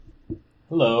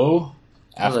Hello.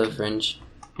 Hello, Fringe.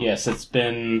 Yes, it's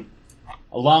been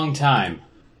a long time.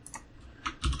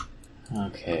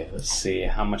 Okay, let's see.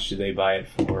 How much do they buy it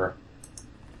for?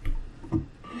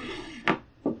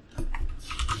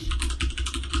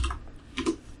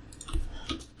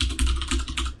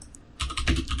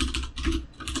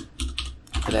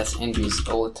 That's Andrew's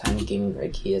old-time gaming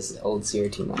rig. He has an old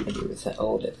CRT monitor with an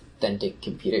old, authentic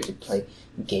computer to play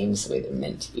games the way they're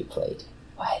meant to be played.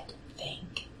 What?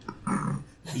 Think.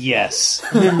 Yes.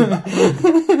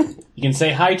 You can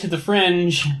say hi to the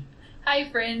Fringe. Hi,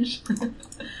 Fringe.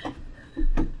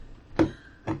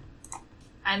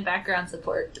 And background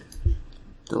support.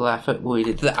 The laugh at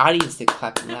the audience to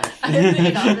clap and laugh. I was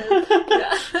thinking all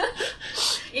this.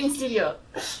 Yeah. In studio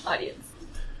audience.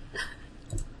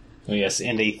 Oh yes,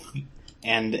 and a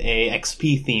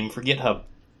XP theme for GitHub.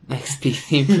 XP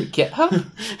theme for GitHub?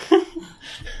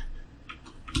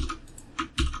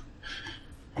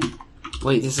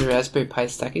 Wait, this is a Raspberry Pi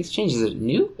Stack Exchange. Is it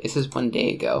new? It says 1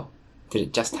 day ago. Did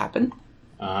it just happen?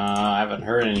 I haven't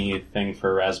heard anything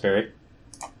for Raspberry.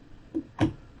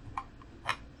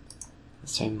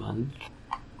 Sorry, month.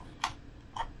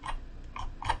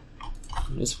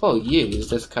 It's well used.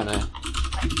 That's kind of.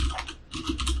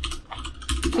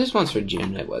 This one's for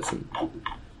June. It wasn't.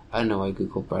 I don't know why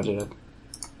Google brought it up.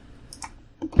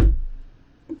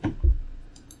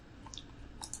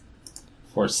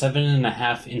 For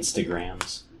 7.5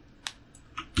 Instagrams.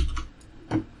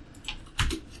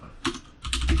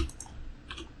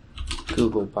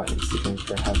 Google bought Instagram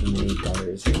for however many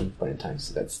dollars at one point in time,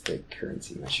 so that's the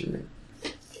currency measurement.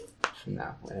 From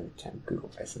now, every time Google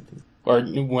buys something. Or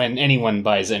when anyone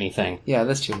buys anything. Yeah,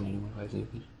 that's true when anyone buys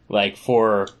anything. Like,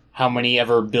 for how many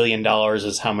ever $1 billion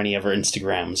is how many ever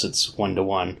Instagrams. It's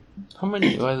 1-to-1. How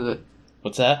many was it?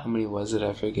 What's that? How many was it?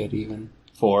 I forget even.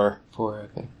 4. 4,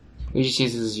 okay. We just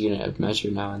use this as a unit of measure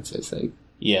now, and so it's like...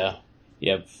 Yeah.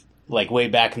 Yep. Like, way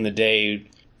back in the day,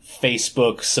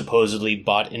 Facebook supposedly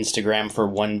bought Instagram for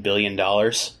 $1 billion.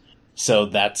 So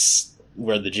that's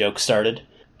where the joke started.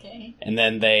 Okay. And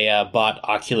then they bought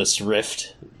Oculus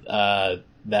Rift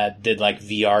that did, like,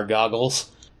 VR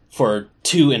goggles for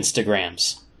 2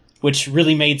 Instagrams. Which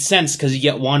really made sense, because you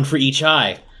get one for each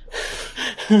eye.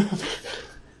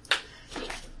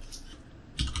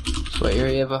 What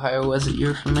area of Ohio was it you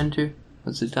were from, Enter?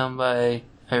 Was it down by...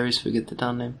 I always forget the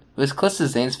town name. It was close to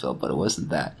Zanesville, but it wasn't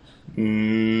that.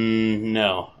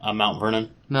 No. Mount Vernon?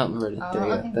 Mount Vernon, there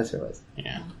you okay. go. That's where it was.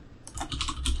 Yeah.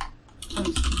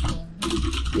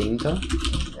 Danville?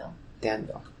 Danville.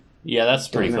 Danville. Yeah, that's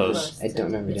pretty remember. close. I don't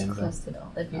remember It's Danville. close to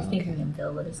Danville. If you're thinking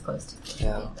Danville, but it's close to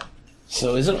Yeah. Danville.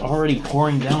 So is it already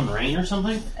pouring down rain or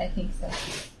something? I think so.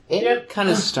 It kind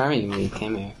of stormy when we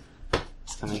came here.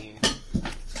 It's coming here.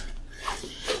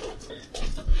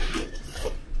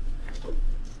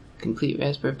 Complete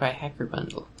Raspberry Pi hacker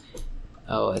bundle.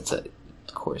 Oh, it's a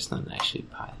course, not actually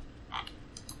Pi.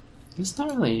 There's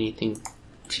not really anything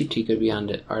too good beyond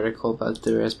an article about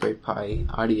the Raspberry Pi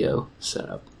audio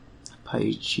setup.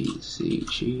 Pi cheat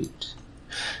sheet.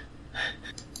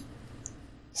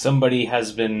 Someone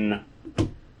has been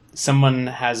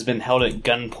held at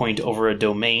gunpoint over a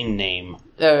domain name.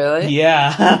 Oh, really?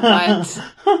 Yeah. What?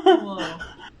 Whoa.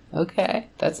 Okay,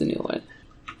 that's a new one.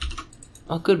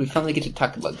 Oh, good, we finally get to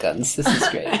talk about guns. This is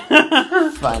great.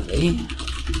 Finally.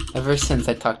 Ever since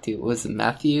I talked to, was it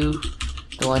Matthew?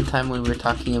 The one time when we were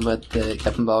talking about the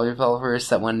Captain Ball revolvers,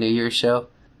 that one New Year's show?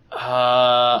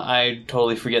 I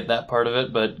totally forget that part of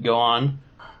it, but go on.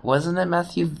 Wasn't it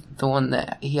Matthew, the one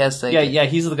that he has like... Yeah,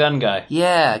 he's the gun guy.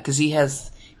 Yeah, because he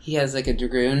has like a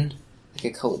dragoon, like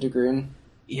a Colt dragoon.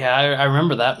 Yeah, I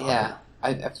remember that part. Yeah,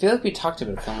 I feel like we talked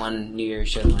about it on one New Year's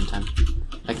show one time.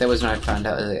 Like, that was when I found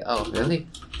out. I was like, oh, really?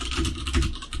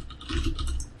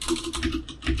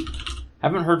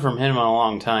 Haven't heard from him in a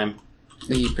long time.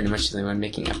 So you pretty much the only one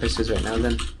making episodes right now,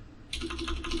 then?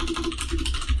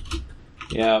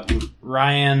 Yeah,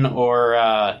 Ryan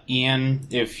or Ian,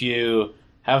 if you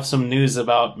have some news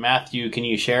about Matthew, can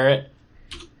you share it?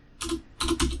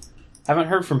 Haven't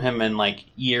heard from him in, like,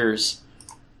 years.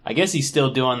 I guess he's still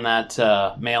doing that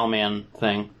mailman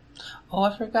thing. Oh,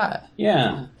 I forgot.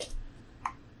 Yeah.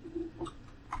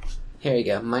 Here we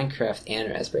go. Minecraft and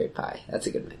Raspberry Pi. That's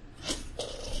a good one.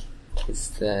 It's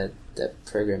the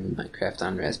program in Minecraft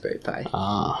on Raspberry Pi.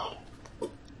 Ah.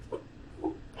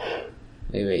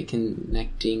 Wait,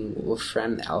 connecting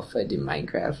Wolfram Alpha to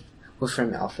Minecraft.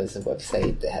 Wolfram Alpha is a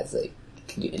website that has, like,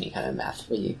 can do any kind of math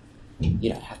for you.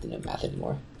 You don't have to know math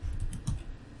anymore.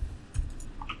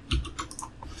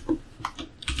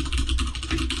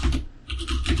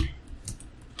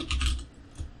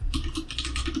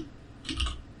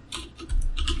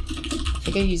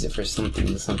 think I used it for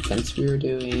something, some fence we were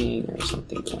doing, or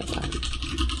something one time.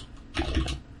 I don't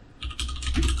know.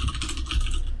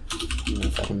 I don't know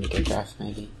if I can make a graph,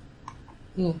 maybe.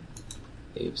 Yeah.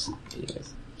 Oops.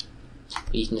 Anyways.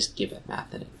 You can just give it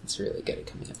math, and it's really good at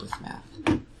coming up with math.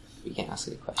 You can ask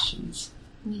it questions.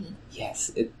 Me.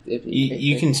 Yes.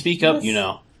 You can speak up, you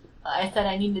know. I said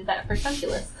I needed that for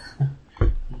calculus.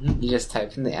 You just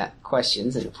type in the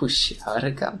questions, and whoosh, out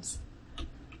it comes.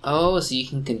 Oh, so you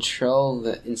can control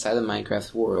the inside the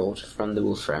Minecraft world from the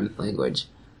Wolfram language.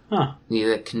 Huh.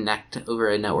 You connect over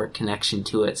a network connection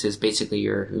to it, so it's basically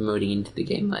you're remoting into the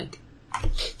game. Like,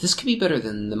 this could be better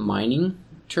than the mining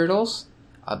turtles,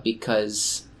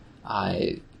 because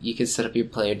you can set up your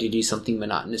player to do something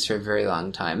monotonous for a very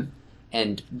long time.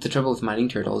 And the trouble with mining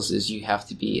turtles is you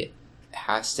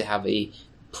has to have a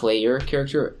player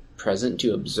character present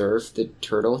to observe the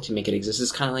turtle to make it exist.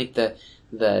 It's kind of like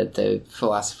the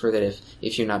philosopher that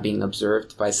if you're not being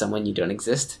observed by someone, you don't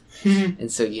exist. And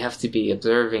so you have to be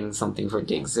observing something for it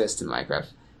to exist in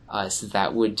Minecraft. So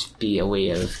that would be a way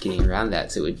of getting around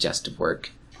that, so it would just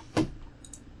work.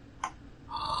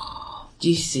 Do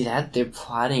you see that? They're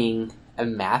plotting a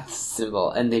math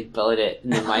symbol, and they built it in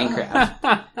the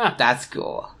Minecraft. That's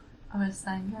cool. Oh, a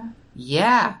sine graph?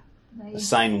 Yeah! A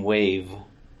sine wave.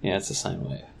 Yeah, it's a sine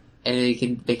wave. And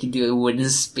they can do a wooden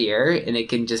spear, and it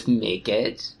can just make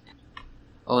it.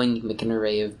 Oh, and you can make an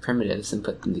array of primitives and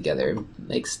put them together and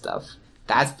make stuff.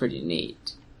 That's pretty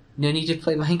neat. No need to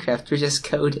play Minecraft, we just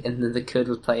code, and then the code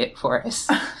will play it for us.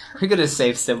 We're gonna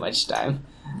save so much time.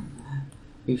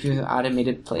 We've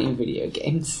automated playing video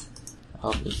games.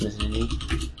 Oh, there's missing any.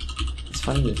 It's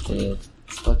funny that the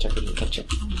spell checker didn't catch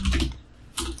it.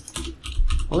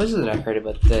 What was it that I heard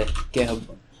about the GitHub?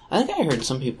 I think I heard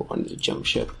some people wanted to jump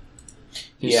ship.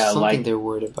 There's something they're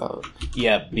worried about.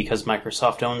 Yeah, because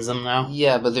Microsoft owns them now?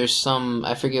 Yeah, but there's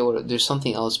there's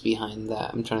something else behind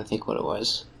that. I'm trying to think what it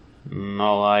was.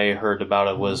 All I heard about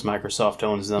it was Microsoft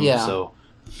owns them, so,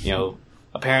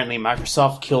 apparently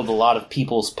Microsoft killed a lot of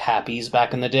people's pappies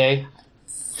back in the day. I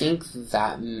think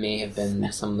that may have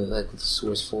been some of the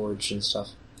Source Forge and stuff.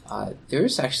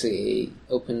 There's actually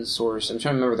a open source, I'm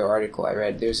trying to remember the article I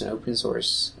read, there's an open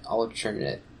source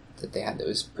alternate that they had that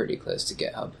was pretty close to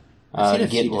GitHub.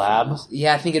 GitLab?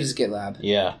 Yeah, I think it is GitLab.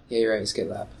 Yeah. Yeah, you're right, it's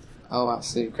GitLab. Oh wow,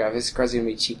 so graphics cards are going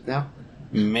to be cheap now?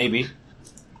 Maybe.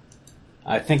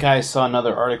 I think I saw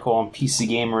another article on PC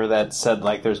Gamer that said,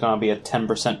 there's going to be a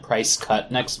 10% price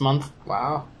cut next month.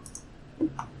 Wow.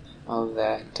 All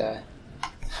that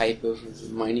hype over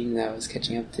mining that was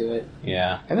catching up to it.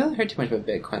 Yeah. I haven't really heard too much about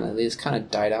Bitcoin lately. It's kind of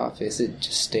died off. Is it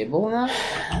just stable now?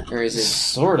 Or is it...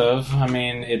 Sort of. I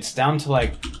mean, it's down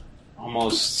to,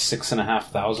 almost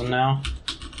 6,500 now.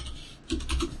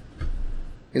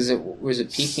 Was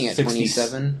it peaking at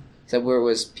 27? Is that where it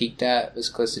was peaked at? It was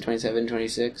close to 27,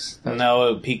 26?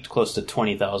 No, it peaked close to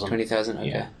 20,000. 20,000, okay.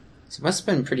 Yeah. So it must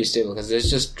have been pretty stable, because it's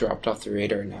just dropped off the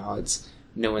radar now.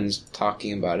 No one's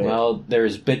talking about it. Well,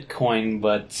 there's Bitcoin,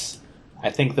 but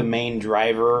I think the main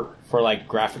driver for,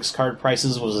 graphics card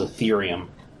prices was Ethereum.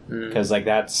 Because,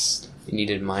 that's... You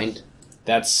needed mined?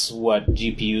 That's what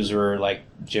GPUs are,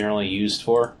 generally used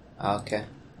for. Oh, okay.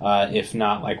 If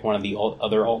not, one of the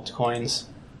other altcoins.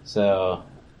 So...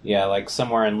 Yeah,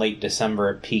 somewhere in late December,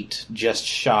 it peaked just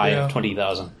shy of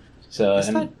 20,000. So it's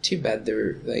not too bad.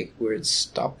 They're where it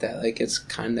stopped at. It's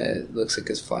kind of looks like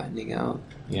it's flattening out.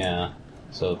 Yeah.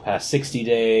 So the past 60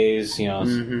 days,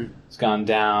 it's gone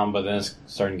down, but then it's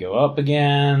starting to go up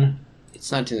again.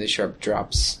 It's not doing the sharp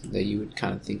drops that you would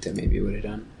kind of think that maybe it would have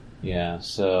done. Yeah.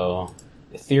 So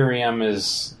Ethereum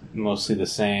is mostly the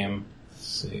same. Let's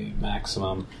see,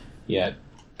 maximum. Yeah, it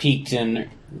peaked in.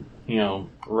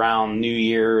 Around New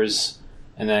Year's,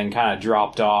 and then kind of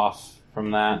dropped off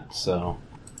from that, so...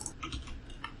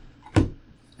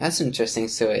 That's interesting,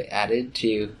 so it added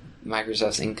to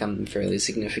Microsoft's income fairly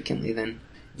significantly then,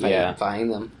 by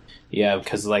buying them. Yeah,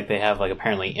 because, they have,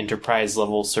 apparently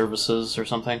enterprise-level services or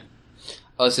something.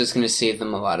 Oh, so it's going to save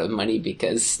them a lot of money,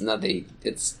 because now they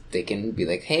can be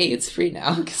like, hey, it's free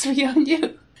now, because we own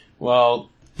you!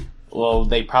 Well,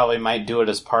 they probably might do it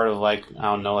as part of, I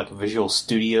don't know, a Visual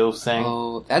Studio thing.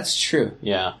 Oh, that's true.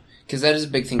 Yeah. Because that is a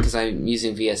big thing, because I'm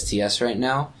using VSTS right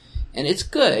now, and it's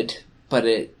good, but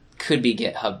it could be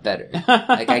GitHub better.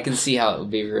 I can see how it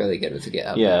would be really good with the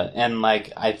GitHub. Yeah, and,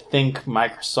 I think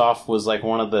Microsoft was,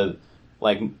 one of the,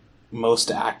 most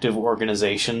active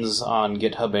organizations on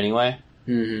GitHub anyway.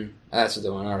 Mm-hmm. That's what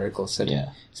the one article said. Yeah.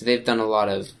 So they've done a lot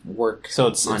of work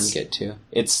on Git too.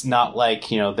 It's not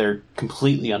they're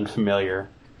completely unfamiliar.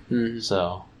 Mm-hmm.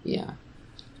 So. Yeah.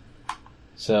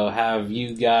 So have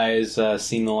you guys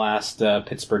seen the last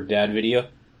Pittsburgh Dad video?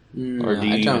 No, Or do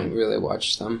you I don't really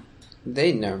watch them.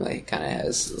 They normally kind of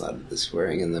has a lot of the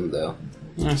swearing in them, though.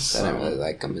 So I don't really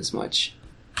like them as much.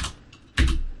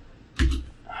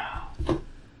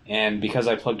 And because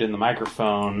I plugged in the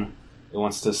microphone, it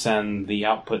wants to send the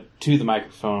output to the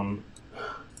microphone.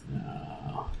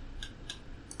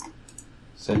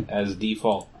 Set as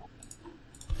default.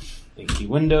 Thank you,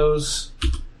 Windows.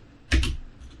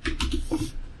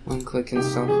 One click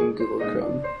install from Google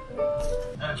Chrome.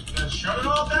 Shut it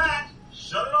all down.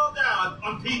 Shut it all down.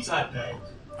 On pizza, I beg.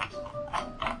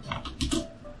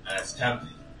 That's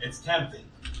tempting. It's tempting.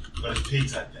 But it's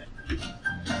pizza, I beg.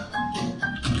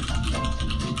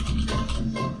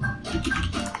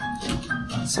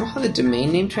 Somehow the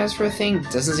domain name transfer thing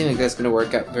doesn't seem like that's going to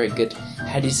work out very good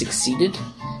had you succeeded,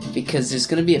 because there's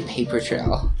going to be a paper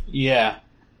trail. Yeah.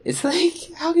 It's like,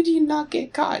 how could you not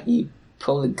get caught? You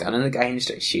pull a gun on the guy and you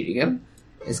start shooting him?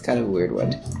 It's kind of a weird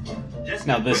one. Jessica,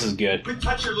 Now this is good. Quit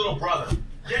touch your little brother.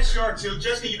 Yes, you are too.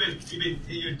 Jessica, you've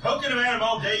been poking him at him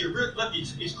all day. Look,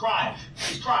 he's crying.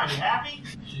 He's crying. You happy?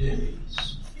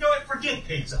 Jeez. You know what? Forget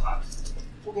Pizza Hut.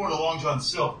 We're going to Long John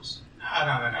Silver's.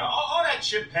 No. All that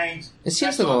chip paint. It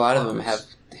seems like a lot of them have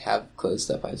closed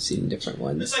up. I've seen different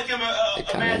ones. It's like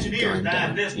Imagineers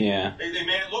down in Disney. Yeah. They made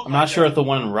it look I'm like not sure that. if the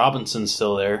one in Robinson's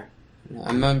still there. I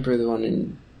remember the one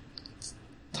in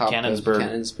top Cannonsburg. of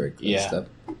Cannonsburg closed Yeah. up.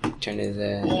 Turned into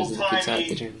the Pizza Hut.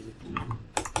 They turned into...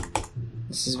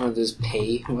 This is one of those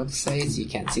pay websites. You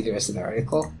can't see the rest of the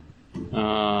article.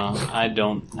 I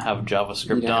don't have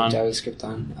JavaScript You don't on. have JavaScript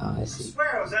on? Oh, I I see.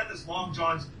 swear I was at this Long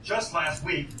John's just last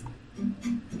week.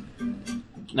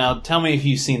 Now tell me if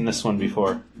you've seen this one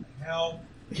before. Hell,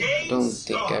 I don't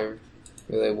think I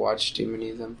really watched too many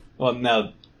of them. Well,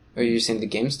 no. Are you saying the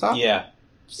GameStop? Yeah.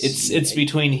 It's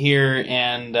between here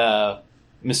and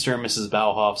Mr. and Mrs.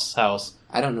 Bauhoff's house.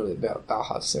 I don't know what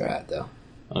Bauhaus they're at, though.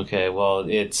 Okay, well,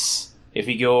 it's... If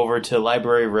you go over to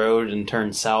Library Road and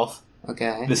turn south,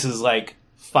 Okay. this is like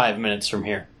 5 minutes from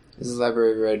here. This is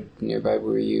Library Road nearby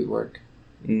where you work.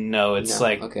 No, it's No,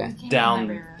 like okay.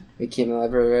 down... We came to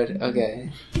Library Road?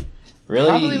 Okay. Really?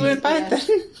 Probably went by it then.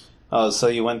 Oh, so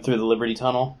you went through the Liberty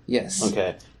Tunnel? Yes.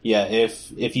 Okay. Yeah,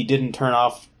 if you didn't turn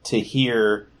off to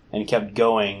here and kept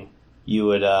going, you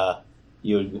would have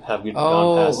gone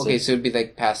past okay, it. so it'd be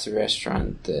like past the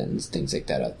restaurant and things like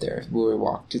that out there. We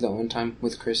walked to that one time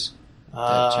with Chris.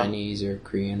 That Chinese or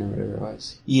Korean or whatever it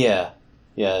was. Yeah.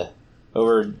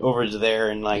 Over to there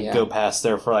and Yeah. go past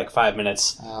there for like 5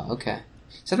 minutes. Okay.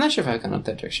 So I'm not sure if I've gone up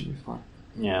that direction before.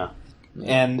 Yeah.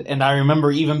 And I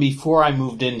remember even before I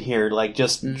moved in here, like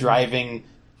just Mhm. driving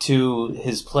to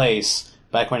his place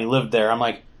back when he lived there, I'm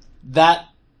like, that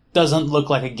doesn't look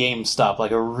like a GameStop,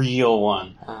 like a real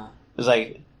one. It was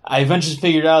like, I eventually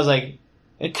figured out, I was like,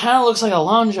 it kind of looks like a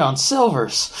Long John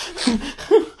Silver's.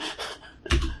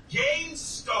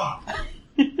 GameStop.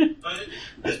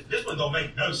 This one don't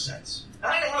make no sense. How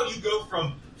the hell you go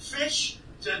from fish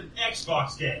to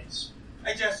Xbox games?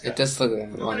 Hey, Jessica. It does look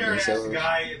like Go Long in there John and ask the Silver.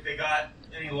 guy if they got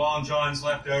any Long Johns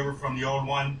left over from the old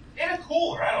one. In a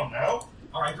cooler, I don't know.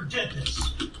 All right, forget this.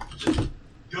 Just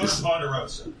go to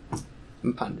Ponderosa.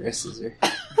 Ponderosa scissor.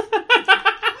 What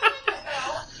the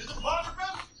hell is a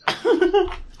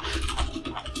Ponderosa?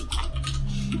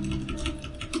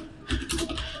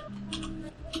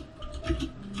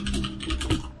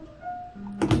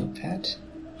 Notepad.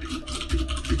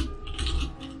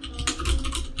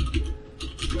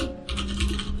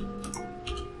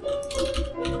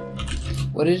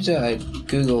 What did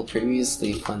Google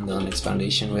previously fund the Linux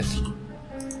Foundation with?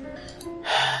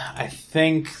 I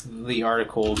think the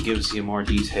article gives you more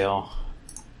detail.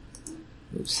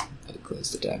 Oops, I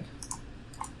closed the tab.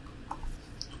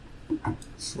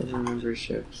 7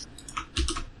 memberships.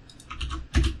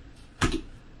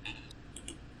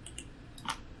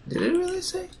 Did it really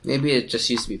say? Maybe it just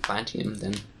used to be Platinum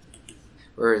then.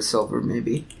 Or Silver,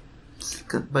 maybe.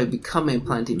 By becoming a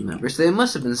Platinum member. So they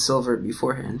must have been Silver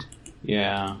beforehand.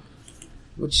 Yeah.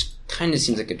 Which kind of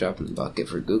seems like a drop in the bucket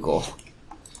for Google.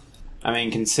 I mean,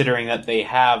 considering that they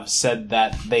have said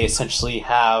that they essentially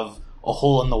have a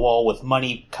hole in the wall with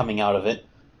money coming out of it,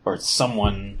 or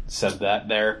someone said that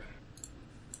there.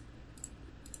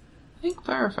 I think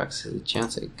Firefox has a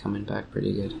chance of coming back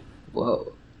pretty good.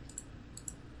 Whoa.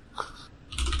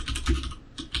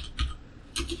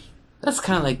 That's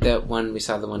kind of like that one we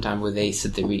saw the one time where they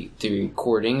said the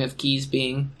recording of keys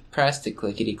being pressed, the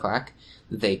clickety-clack,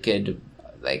 they could,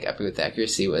 like, I forget what the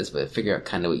accuracy was, but figure out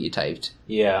kind of what you typed.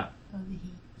 Yeah. Oh, the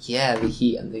heat. Yeah, the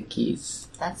heat on the keys.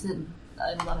 That's a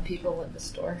lot of people in the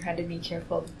store had to be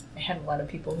careful. I had a lot of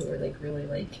people who were like really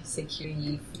like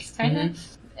security kind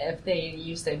of. if they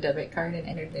used their debit card and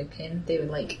entered their PIN, they would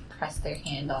like press their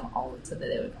hand on all so that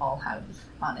they would all have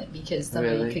on it because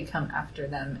somebody Really? could come after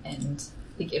them and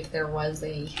like if there was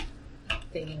a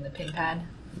thing in the PIN pad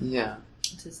Yeah.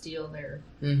 to steal their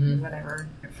Mm-hmm. whatever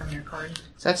from their card.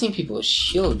 So I've seen people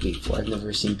shield before. I've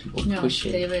never seen people No, push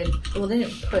it. they would. Well, they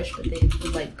didn't push, but they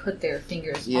would like put their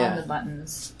fingers Yeah. on the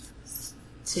buttons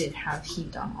to have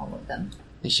heat on all of them.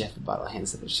 They should have a bottle of hand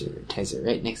sanitizer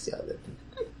right next to all of them.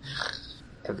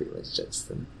 Everyone shuts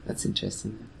them. That's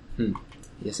interesting.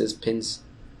 It says pins.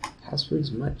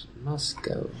 Passwords must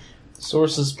go.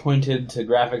 Sources pointed to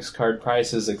graphics card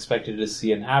prices expected to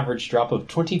see an average drop of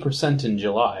 20% in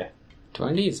July.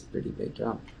 20 is a pretty big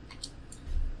drop.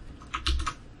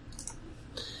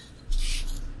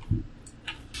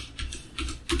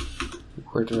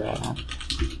 Word wrap.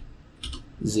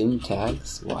 Zoom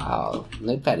tags. Wow.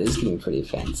 Notepad is getting pretty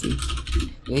fancy.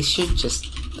 They should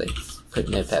just like put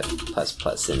Notepad++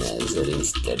 in as it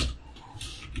instead.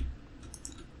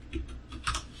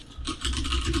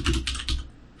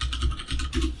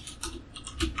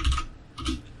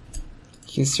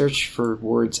 You can search for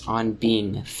words on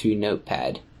Bing through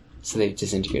Notepad. So they've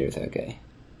just integrated with OK.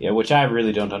 Yeah, which I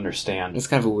really don't understand. It's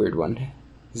kind of a weird one.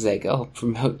 It's like, oh,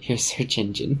 promote your search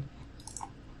engine.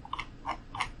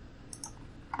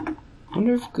 I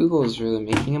wonder if Google is really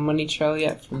making a money trail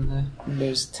yet from the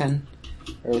Windows 10.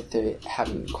 Or if they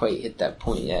haven't quite hit that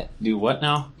point yet. Do what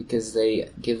now? Because they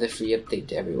give the free update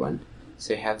to everyone.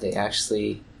 So have they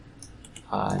actually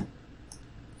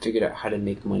figured out how to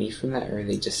make money from that? Or are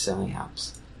they just selling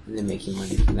apps and then making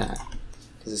money from that?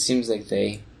 Because it seems like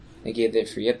they gave their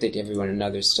free update to everyone and now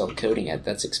they're still coding it.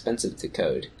 That's expensive to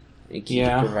code. They keep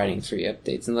providing free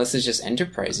updates. Unless it's just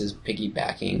enterprises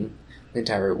piggybacking the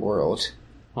entire world.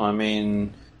 Well, I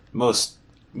mean, most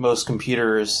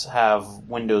computers have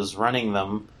Windows running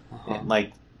them.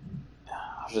 Like,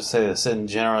 I'll just say this, and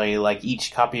generally, like,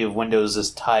 each copy of Windows is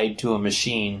tied to a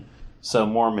machine. So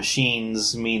more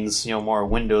machines means, more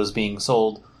Windows being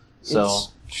sold. So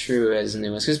It's true as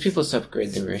new ones, because people still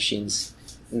upgrade their machines,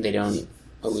 and they don't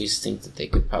always think that they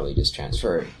could probably just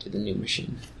transfer it to the new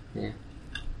machine. Yeah.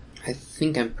 I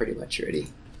think I'm pretty much ready.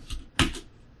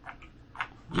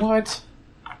 What?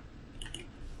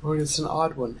 Or it's an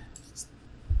odd one.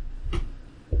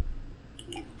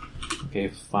 Okay,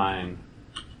 fine.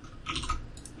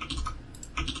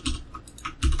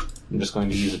 I'm just going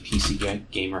to use a PC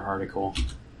Gamer article.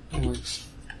 That works.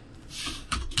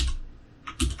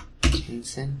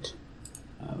 Tencent.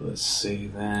 Let's see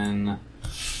then.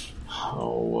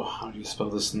 Oh, how do you spell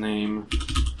this name?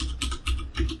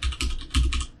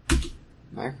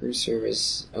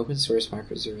 Microservice, open source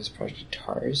microservice project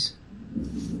TARS.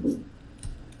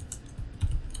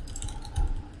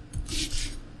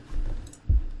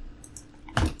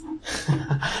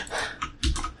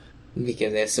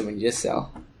 Because they have so many to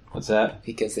sell. What's that?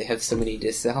 Because they have so many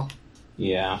to sell.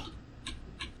 Yeah.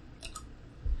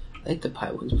 I think the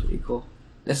Pi one's pretty cool.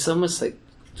 That's almost like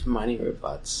mining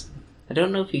robots. I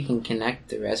don't know if you can connect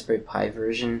the Raspberry Pi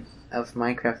version of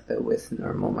Minecraft though with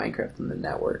normal Minecraft on the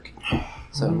network.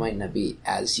 So it might not be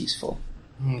as useful.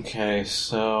 Okay,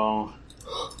 so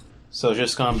it's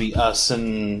just gonna be us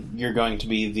and you're going to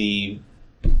be the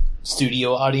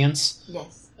studio audience?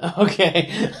 Yes.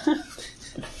 Okay.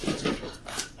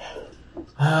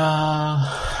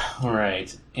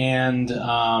 Alright. And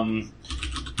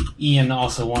Ian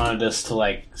also wanted us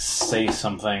to say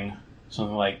something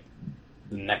like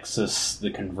the Nexus, the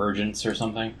Convergence or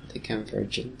something. The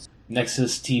Convergence.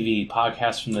 Nexus TV,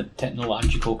 podcast from the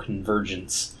Technological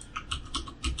Convergence.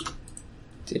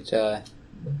 Are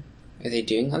they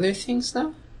doing other things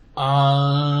now?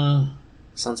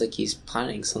 Sounds like he's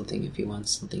planning something if he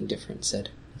wants something different said.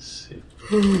 Let's see.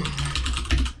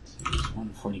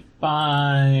 145.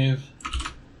 I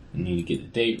need to get the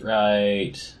date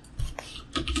right.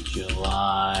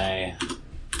 July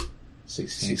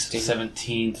 16th,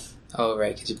 17th. Oh,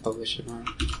 right, because you publish it tomorrow.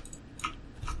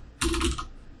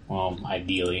 Well,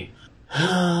 ideally.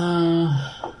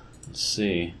 Let's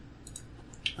see.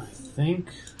 I think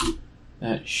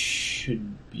that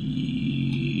should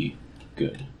be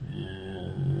good.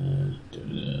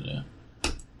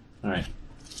 Alright.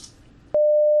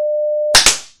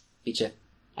 Beat ya.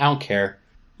 I don't care.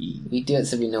 We do it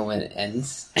so we know when it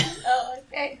ends. Oh,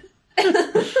 okay.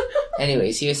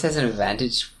 Anyways, he always has an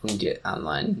advantage when we do it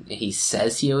online. He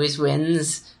says he always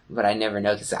wins, but I never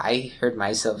know because I heard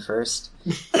myself first.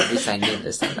 At least I knew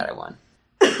this time that I won.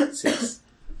 6.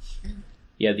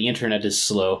 Yeah, the internet is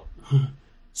slow.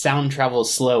 Sound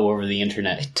travels slow over the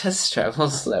internet. It does travel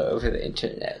slow over the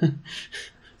internet.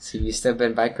 So you still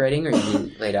been bike riding, or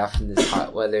you laid off in this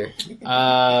hot weather?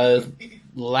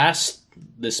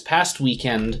 this past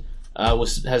weekend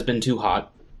has been too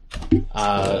hot.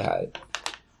 But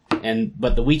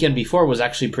the weekend before was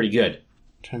actually pretty good.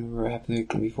 I'm trying to remember what happened the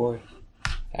weekend before.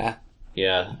 Yeah.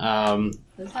 Yeah.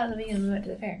 This how the weekend we went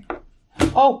to the fair.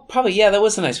 Oh, probably, yeah, that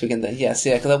was a nice weekend then. Yes,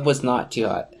 yeah, because that was not too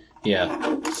hot.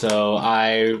 Yeah. So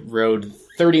I rode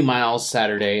 30 miles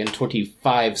Saturday and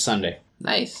 25 Sunday.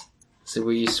 Nice. So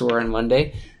were you sore on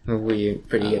Monday? Or were you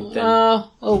pretty good then? A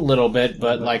little bit,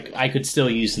 but like I could still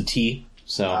use the tea.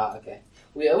 So. Okay.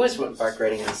 We always went bike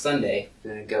riding on Sunday.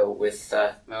 We're going to go with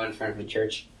my one friend from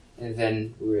church. And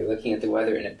then we were looking at the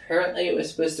weather, and apparently it was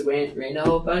supposed to rain a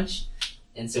whole bunch.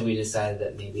 And so we decided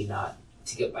that maybe not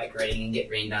to go bike riding and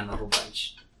get rained on a whole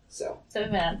bunch. So we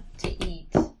went out to eat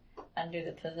under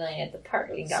the pavilion at the park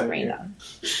and got rained on.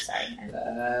 Sorry.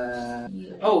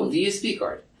 Oh, the USB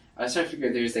card. I was trying to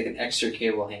figure there's like an extra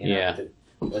cable hanging out that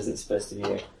wasn't supposed to be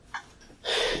there.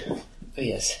 But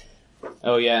yes.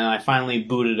 Oh yeah, and I finally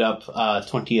booted up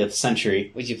 20th Century.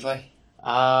 What'd you play?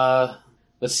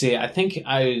 Let's see. I think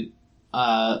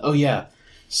oh yeah.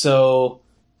 So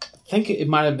I think it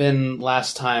might have been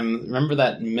last time. Remember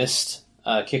that Myst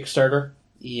Kickstarter?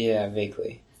 Yeah,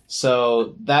 vaguely.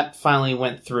 So that finally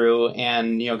went through,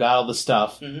 and got all the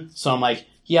stuff. Mm-hmm. So I'm like,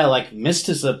 yeah, like Myst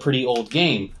is a pretty old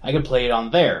game. I could play it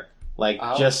on there,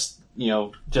 just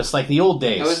like the old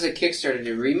days. How was the Kickstarter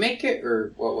to remake it,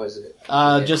 or what was it?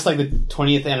 Just like the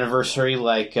 20th anniversary,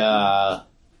 like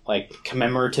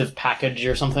commemorative package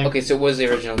or something. Okay, so was the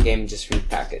original game just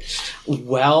repackaged?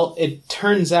 Well, it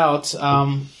turns out.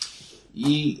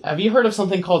 Have you heard of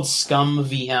something called Scum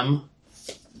VM?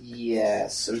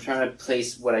 Yes, I'm trying to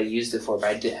place what I used it for,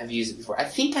 but I have used it before. I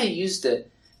think I used it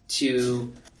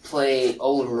to play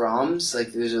old ROMs.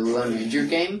 Like there's a Lone Ranger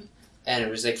game, and it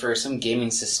was like for some gaming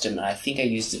system, and I think I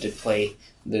used it to play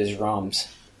those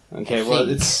ROMs. Okay, well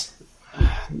it's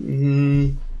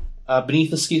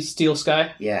Beneath the Steel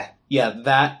Sky. Yeah,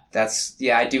 that's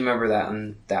I do remember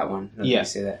that one. You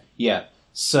say that. Yeah.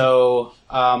 So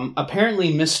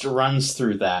apparently Myst runs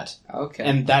through that. Okay,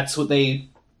 and that's what they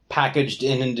packaged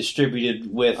in and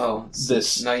distributed with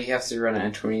this. Now you have to run it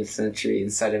on 20th Century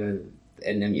inside of an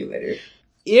emulator.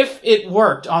 If it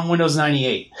worked on Windows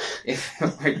 98. If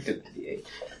it worked on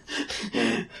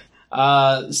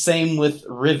 98. Same with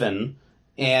Riven,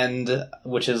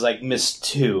 which is like Myst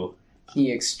 2. Can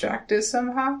you extract it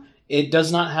somehow? It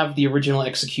does not have the original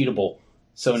executable.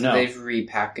 So no. They've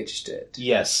repackaged it.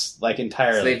 Yes, like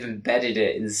entirely. So they've embedded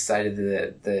it inside of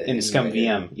the in Scum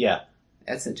VM, yeah.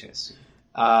 That's interesting.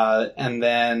 And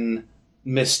then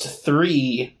Myst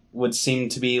 3 would seem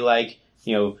to be like,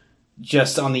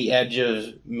 just on the edge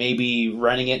of maybe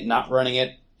running it, not running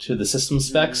it to the system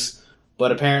specs. Mm-hmm.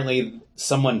 But apparently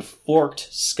someone forked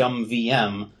Scum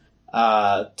VM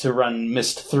to run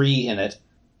Myst 3 in it,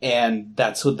 and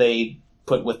that's what they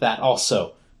put with that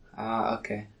also.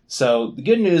 Okay. So the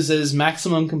good news is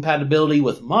maximum compatibility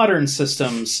with modern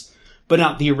systems, but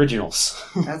not the originals.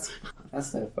 That's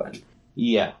no fun.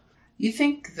 Yeah. You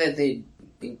think that they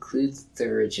include the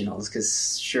originals,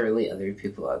 because surely other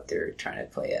people out there are trying to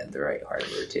play it at the right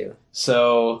hardware too.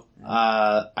 So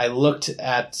I looked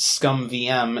at Scum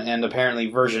VM, and apparently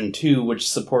version 2, which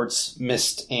supports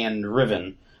Myst and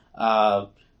Riven.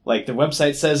 Like the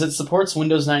website says it supports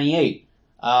Windows 98,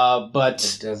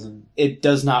 but it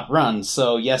does not run.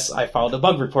 So yes, I filed a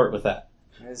bug report with that.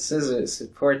 It says it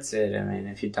supports it. I mean,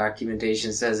 if your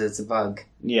documentation says it's a bug.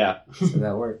 Yeah. So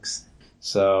that works.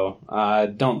 So I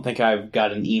don't think I've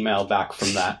got an email back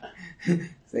from that.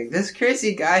 It's like, this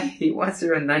crazy guy, he wants to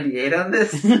run 98 on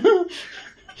this? Do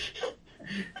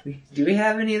we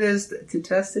have any of those to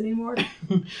test anymore?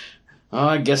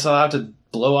 I guess I'll have to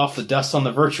blow off the dust on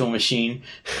the virtual machine.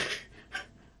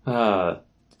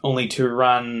 Only to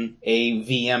run a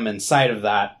VM inside of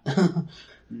that.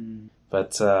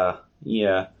 But,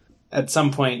 yeah. At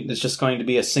some point, it's just going to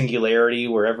be a singularity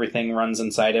where everything runs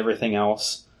inside everything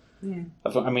else. Yeah.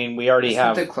 I mean, we already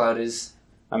have... That's what the cloud is.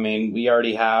 I mean, we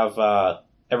already have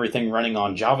everything running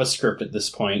on JavaScript at this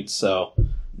point, so...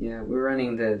 Yeah, we're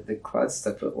running the cloud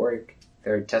stuff at work.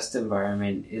 Their test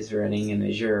environment is running in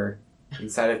Azure,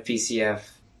 inside of PCF,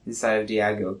 inside of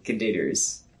Diago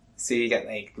containers. So you got,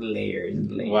 like, layers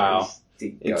and layers. Wow.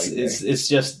 It's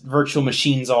just virtual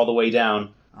machines all the way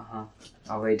down. Uh-huh.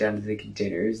 All the way down to the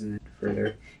containers and then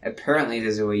further. Apparently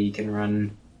there's a way you can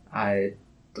run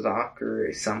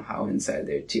Docker somehow inside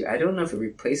there too. I don't know if it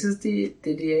replaces the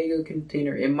Diego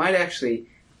container. It might actually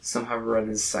somehow run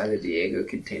inside the Diego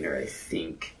container, I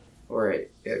think. Or it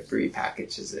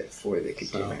repackages it for the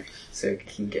container. So it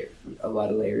can get a lot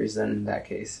of layers then in that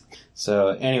case. So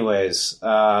anyways,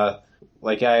 I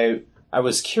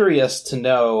was curious to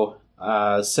know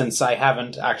since I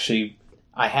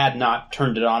had not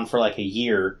turned it on for like a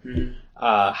year, Mhm.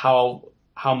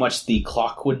 How much the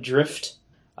clock would drift.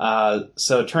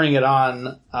 So turning it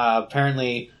on,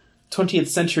 apparently 20th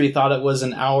Century thought it was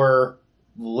an hour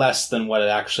less than what it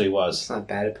actually was. It's not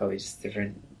bad. It probably just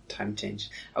different time change.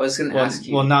 I was going to ask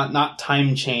you. Well, not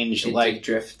time change. It Like did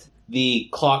drift. the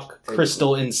clock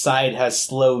crystal inside has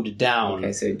slowed down.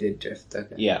 Okay, so it did drift.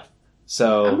 Okay. Yeah.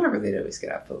 So I remember they'd always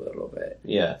get up a little bit.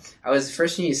 yeah. I was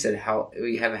first when you said how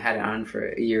we haven't had it on for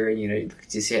a year, and you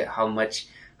see how much.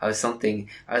 I was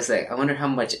like, I wonder how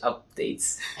much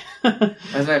updates.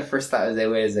 That's my first thought. Was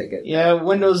that way? Is it good? Yeah,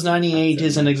 Windows 98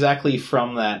 isn't exactly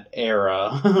from that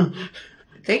era.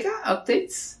 They got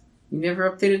updates. You never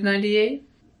updated 98?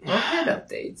 I had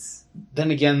updates.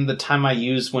 Then again, the time I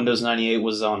used Windows 98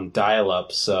 was on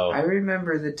dial-up, so... I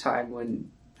remember the time when,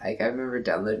 I remember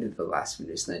downloading the last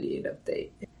Windows 98 update.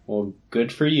 Well,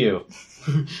 good for you,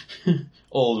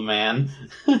 old man.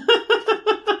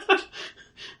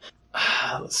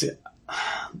 Let's see.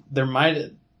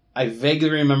 I vaguely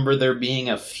remember there being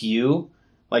a few.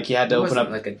 Like, you had to open up...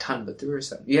 like a ton, but there were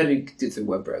some. You had to do it through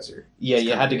web browser. Yeah,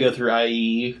 you had to go through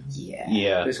IE.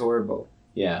 Yeah. It was horrible.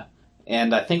 Yeah.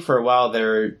 And I think for a while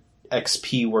their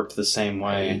XP worked the same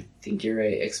way. I think you're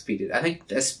right. XP did. I think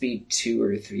SB 2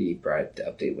 or 3 brought the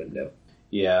update window.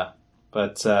 Yeah.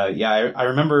 But, I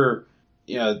remember,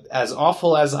 as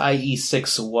awful as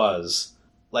IE6 was,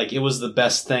 like, it was the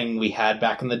best thing we had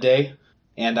back in the day.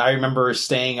 And I remember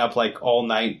staying up, like, all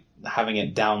night having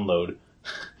it download.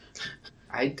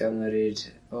 I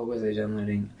downloaded... What was I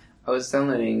downloading? I was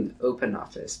downloading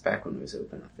OpenOffice, back when it was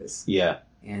OpenOffice. Yeah.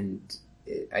 And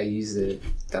I used the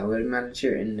download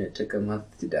manager, and it took a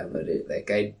month to download it.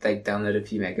 Like, I downloaded a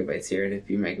few megabytes here and a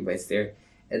few megabytes there.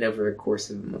 And over a course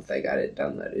of a month, I got it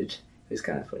downloaded. It was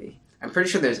kind of funny. I'm pretty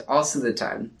sure there's also the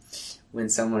time when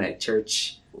someone at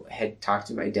church had talked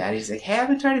to my dad. He's like, hey, I've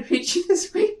been trying to reach you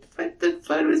this week, but the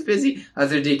phone was busy.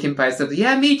 Other deacon by something.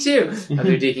 Yeah, me too.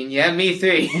 Other deacon, yeah, me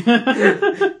three.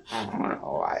 I don't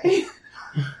know why.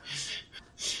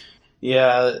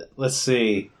 Yeah, let's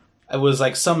see. It was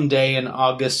like some day in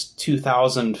August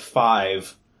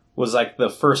 2005 was like the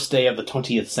first day of the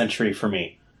 20th century for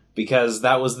me. Because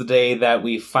that was the day that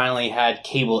we finally had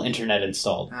cable internet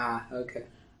installed. Ah, okay.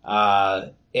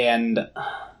 And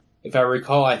if I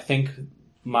recall, I think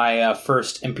my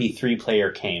first MP3 player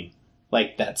came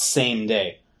like that same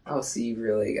day. Oh, so you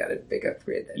really got a big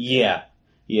upgrade that day.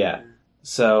 Yeah.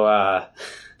 So,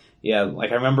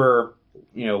 like I remember,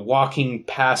 walking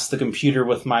past the computer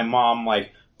with my mom,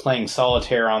 like playing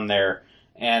solitaire on there.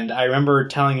 And I remember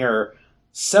telling her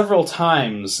several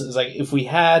times, it's like, if we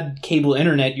had cable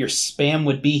internet, your spam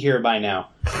would be here by now.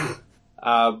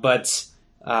 But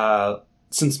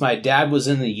since my dad was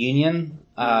in the union,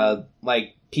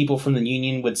 like people from the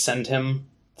union would send him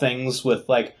things with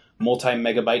like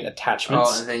multi-megabyte attachments.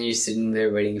 Oh, and then you're sitting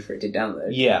there waiting for it to download.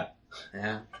 Yeah.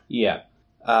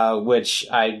 Which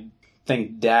I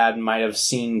think Dad might have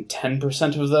seen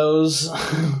 10% of those.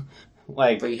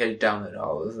 Like, but you had to download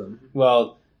all of them.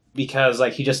 Well, because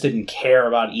like he just didn't care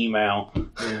about email.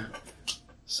 Yeah.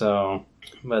 So,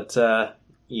 but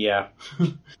yeah,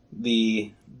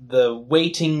 the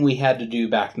waiting we had to do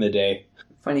back in the day.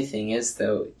 Funny thing is,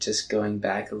 though, just going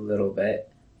back a little bit,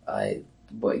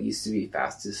 what used to be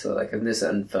fastest, so like on this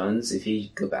on phones, if you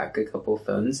go back a couple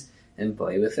phones and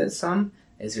play with it some,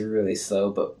 it's really slow,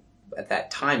 but at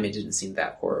that time it didn't seem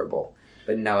that horrible.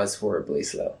 But now it's horribly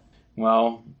slow.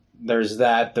 Well, there's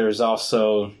that. There's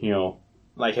also,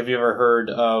 like, have you ever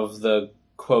heard of the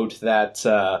quote that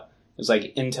it's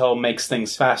like Intel makes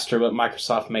things faster, but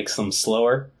Microsoft makes them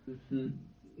slower? Mm-hmm.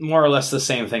 More or less the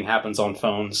same thing happens on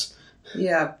phones.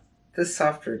 Yeah, the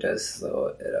software does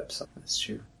slow it up some. That's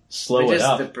true. Slow but it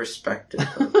up. Just the perspective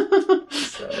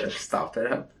of stop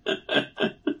it up.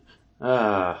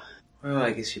 Well,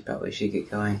 I guess we probably should get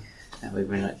going. That way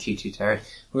we're not too tired.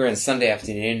 We're on Sunday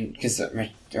afternoon, because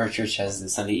our church has the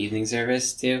Sunday evening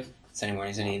service, too. Sunday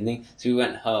morning, Sunday evening. So we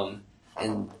went home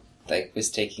and, was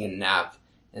taking a nap.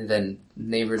 And then the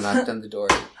neighbor knocked on the door.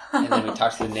 And then we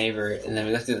talked to the neighbor. And then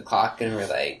we looked at the clock and we're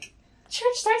like...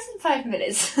 Church starts in 5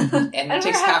 minutes. And it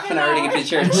takes half an hour to get to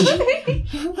church. Okay.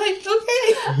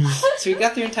 So we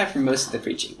got there in time for most of the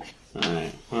preaching.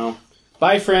 Alright, well,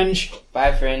 bye, Fringe.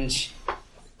 Bye, Fringe.